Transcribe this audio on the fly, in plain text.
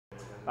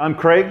I'm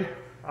Craig.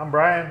 I'm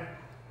Brian.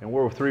 And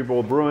we're with 3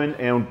 Bowl Brewing,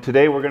 and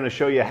today we're going to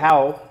show you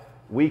how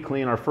we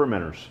clean our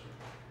fermenters.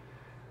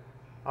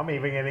 I'm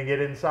even going to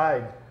get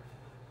inside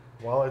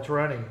while it's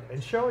running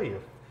and show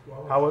you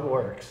how it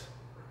works.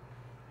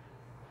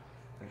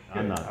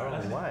 I'm not. I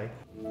don't know why.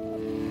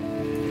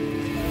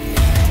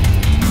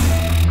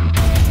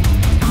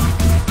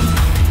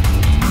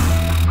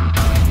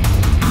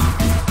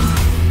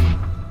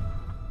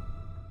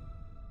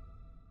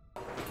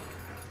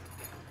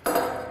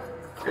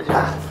 Good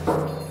job.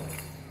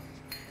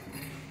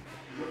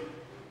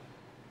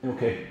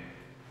 Okay.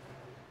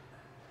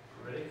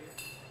 Ready?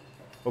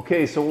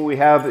 Okay, so what we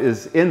have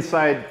is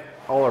inside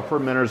all our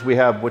fermenters, we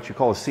have what you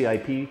call a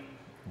CIP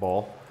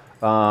ball.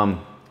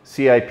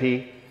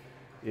 CIP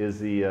is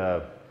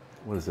the,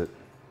 what is it?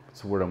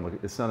 What's the word I'm looking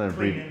for? It's not an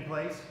Clean in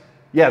place?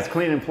 Yeah, it's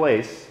clean in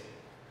place.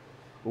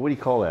 But what do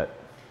you call that?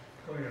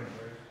 Clean in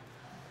place.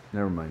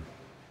 Never mind.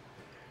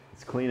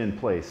 It's clean in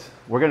place.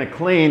 We're going to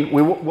clean,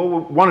 what we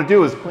want to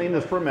do is clean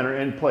this fermenter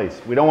in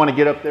place. We don't want to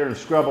get up there and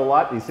scrub a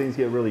lot. These things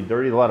get really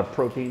dirty, a lot of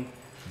protein,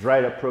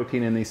 dried up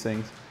protein in these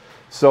things.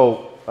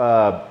 So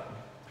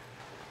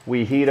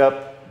we heat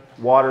up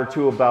water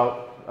to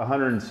about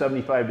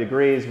 175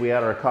 degrees. We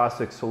add our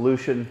caustic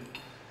solution.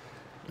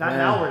 Not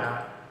now, we're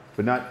not.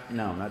 But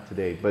not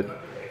today. But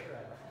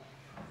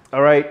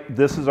all right,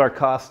 this is our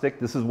caustic.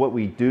 This is what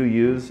we do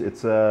use.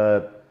 It's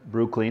a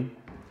Brew Clean.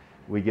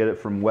 We get it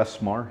from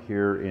Westmar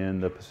here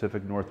in the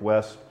Pacific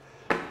Northwest.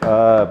 We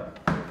pop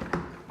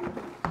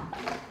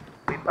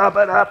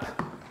it up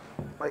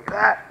like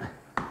that.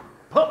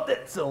 Pump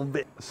it so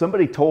big.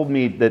 Somebody told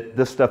me that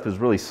this stuff is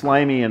really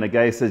slimy, and a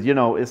guy says, you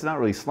know, it's not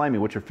really slimy.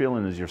 What you're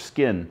feeling is your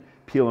skin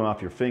peeling off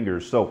your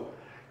fingers. So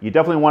you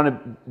definitely want to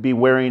be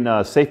wearing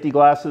safety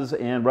glasses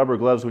and rubber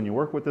gloves when you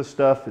work with this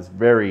stuff. It's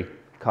very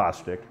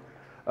caustic.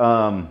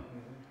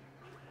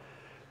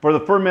 For the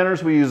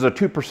fermenters, we use a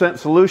 2%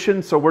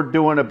 solution, so we're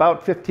doing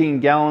about 15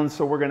 gallons,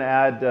 so we're going to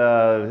add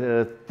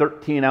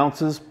 13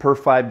 ounces per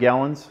 5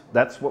 gallons.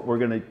 That's what we're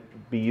going to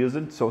be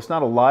using, so it's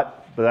not a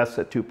lot, but that's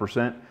at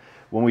 2%.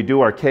 When we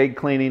do our keg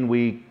cleaning,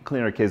 we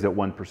clean our kegs at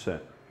 1%.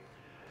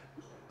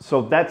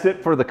 So that's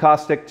it for the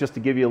caustic, just to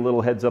give you a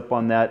little heads up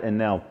on that, and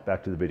now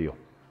back to the video.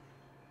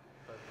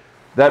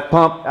 That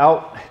pump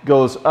out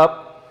goes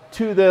up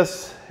to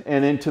this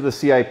and into the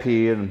CIP,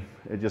 and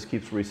it just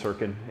keeps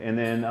recirculating. And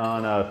then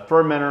on a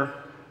fermenter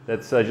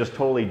that's just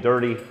totally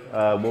dirty,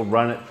 we'll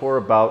run it for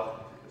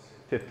about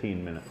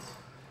 15 minutes.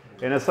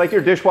 And it's like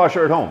your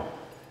dishwasher at home.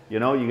 You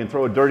know, you can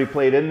throw a dirty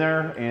plate in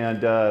there,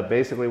 and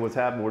basically what's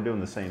happening, we're doing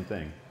the same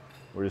thing.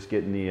 We're just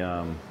getting the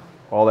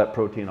all that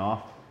protein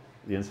off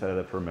the inside of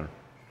that fermenter.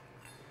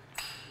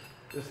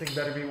 This thing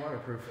better be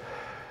waterproof.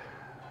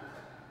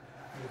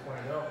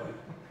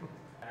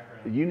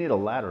 You need a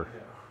ladder.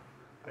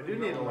 I do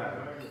need a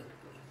ladder.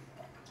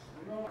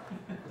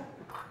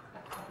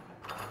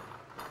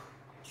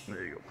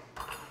 There you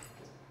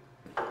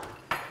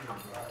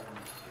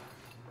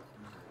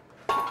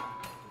go.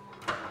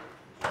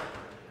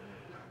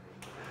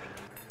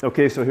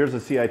 Okay, so here's the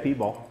CIP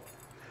ball.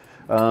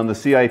 The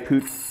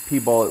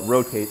CIP ball, it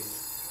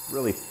rotates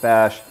really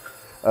fast.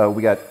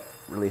 We got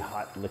really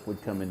hot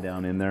liquid coming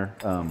down in there.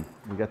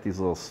 We got these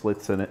little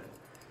slits in it.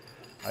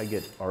 I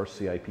get our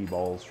CIP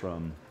balls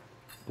from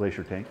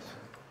Glacier Tanks.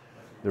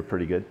 They're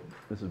pretty good.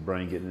 This is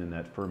Brian getting in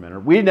that fermenter.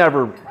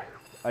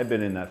 I've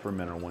been in that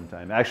fermenter one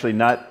time. Actually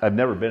I've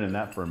never been in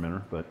that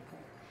fermenter, but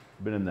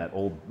I've been in that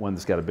old one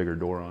that's got a bigger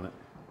door on it.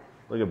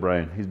 Look at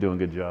Brian, he's doing a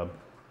good job.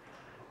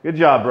 Good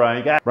job,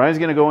 Brian. Brian's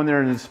gonna go in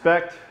there and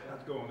inspect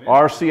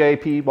our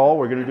CIP ball.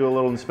 We're gonna do a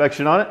little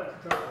inspection on it.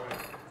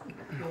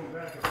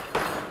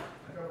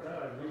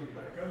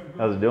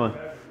 How's it doing?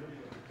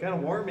 Kind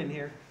of warm in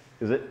here.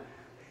 Is it?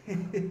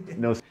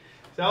 No.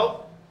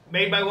 So,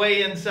 made my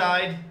way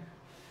inside.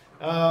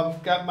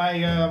 Got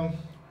my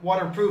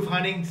waterproof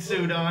hunting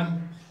suit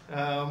on.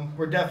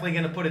 We're definitely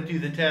going to put it through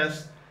the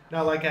test.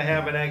 Not like I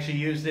haven't actually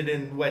used it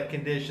in wet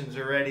conditions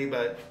already,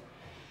 but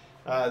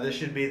this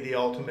should be the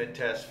ultimate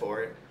test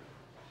for it.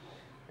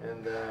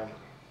 And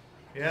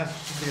yeah, it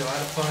should be a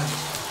lot of fun.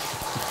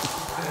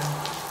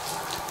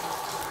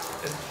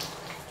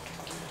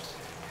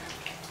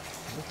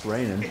 It's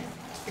raining.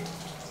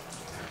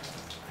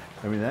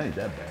 I mean, that ain't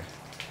that bad.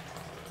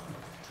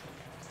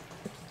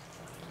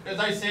 There's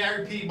my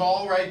CIP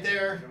ball right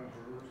there.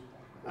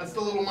 That's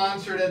the little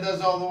monster that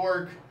does all the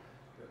work.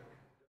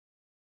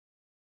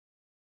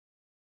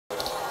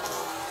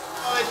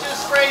 Oh, it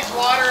just sprays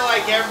water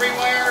like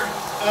everywhere.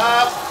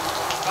 Up,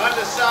 on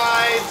the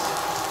sides,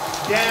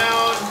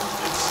 down,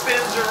 it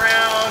spins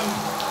around.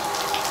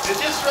 It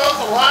just throws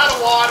a lot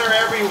of water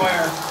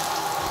everywhere.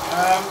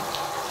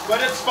 What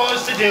it's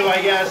supposed to do,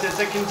 I guess, it's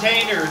a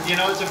container, you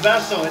know, it's a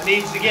vessel. It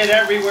needs to get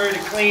everywhere to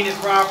clean it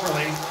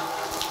properly.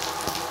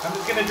 I'm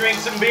just going to drink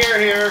some beer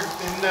here,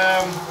 and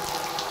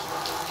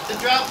it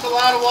drops a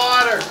lot of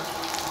water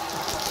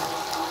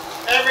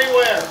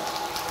everywhere.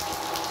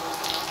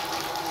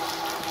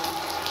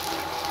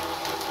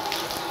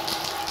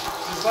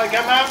 Just like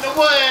I'm out in the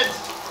woods.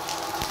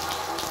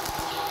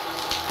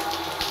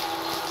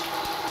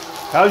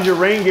 How's your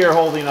rain gear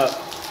holding up?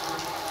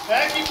 It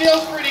actually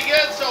feels pretty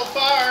good so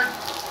far.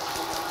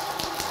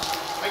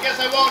 I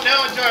guess I won't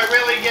know until I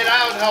really get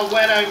out how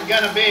wet I'm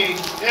gonna be,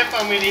 if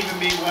I'm gonna even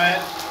be wet.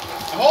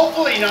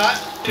 Hopefully not.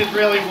 It's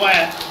really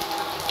wet,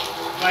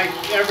 like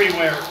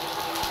everywhere.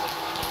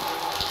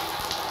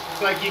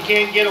 It's like you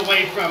can't get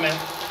away from it.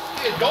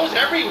 It goes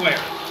everywhere.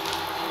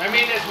 I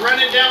mean, it's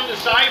running down the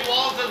side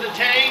walls of the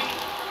tank.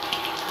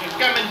 It's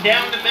coming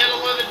down the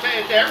middle of the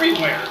tank. It's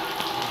everywhere.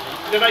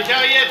 Did I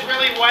tell you it's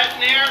really wet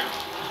in here?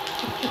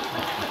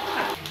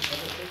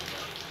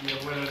 You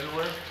have wet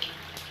underwear?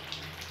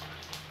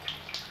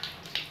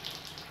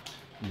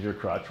 Is your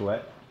crotch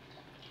wet?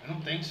 I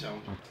don't think so.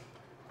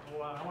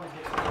 Well, I want to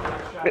get some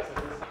shots of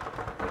this.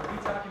 Be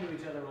talking to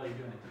each other while you're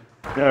doing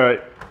it. All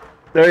right,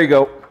 there you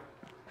go.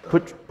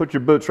 Put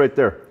your boots right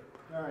there.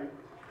 All right.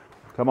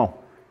 Come on.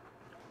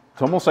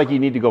 It's almost like you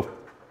need to go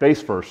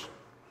face first.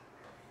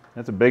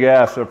 That's a big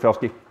ass there,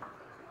 Felsky.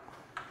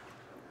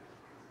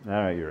 All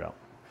right, you're out.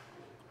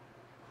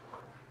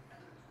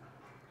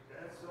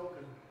 That's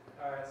soaking.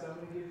 All right, so I'm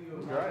going to give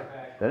you a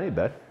back. That ain't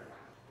bad.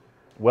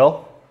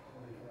 Well,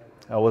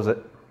 how was it?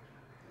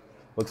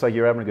 Looks like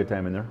you're having a good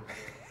time in there.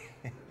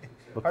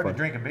 Hard to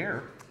drink a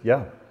beer.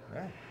 Yeah.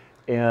 Right.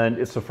 And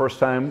it's the first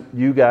time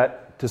you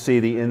got to see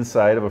the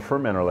inside of a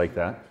fermenter like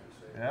that.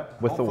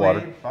 Yep. With the Hopefully,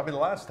 water. Probably the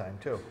last time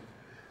too.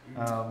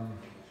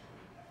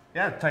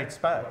 Yeah, tight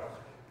spot.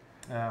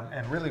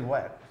 And really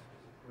wet.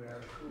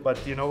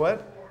 But you know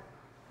what?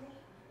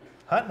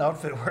 Hunting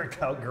outfit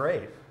worked out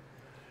great.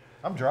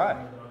 I'm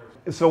dry.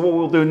 So what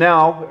we'll do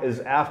now is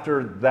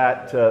after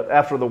that,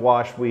 after the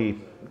wash, we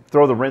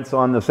throw the rinse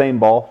on the same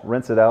ball,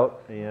 rinse it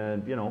out,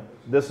 and you know,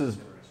 this is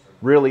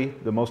really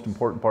the most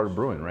important part of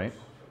brewing, right?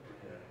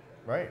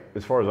 Right.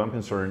 As far as I'm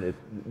concerned,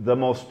 the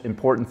most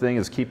important thing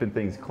is keeping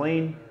things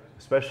clean,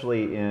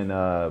 especially in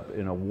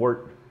a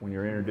wort. When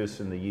you're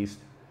introducing the yeast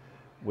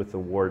with the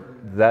wort,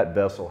 that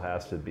vessel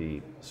has to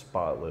be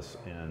spotless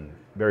and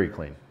very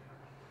clean.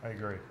 I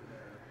agree.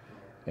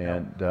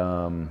 And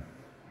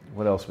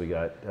what else we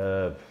got?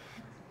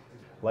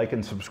 Like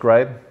and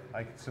subscribe.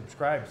 I can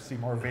subscribe to see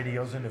more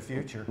videos in the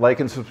future. Like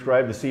and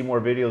subscribe to see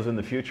more videos in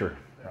the future.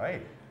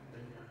 Right.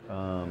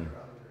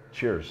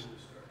 Cheers.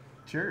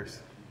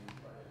 Cheers.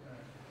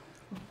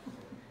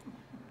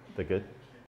 That good?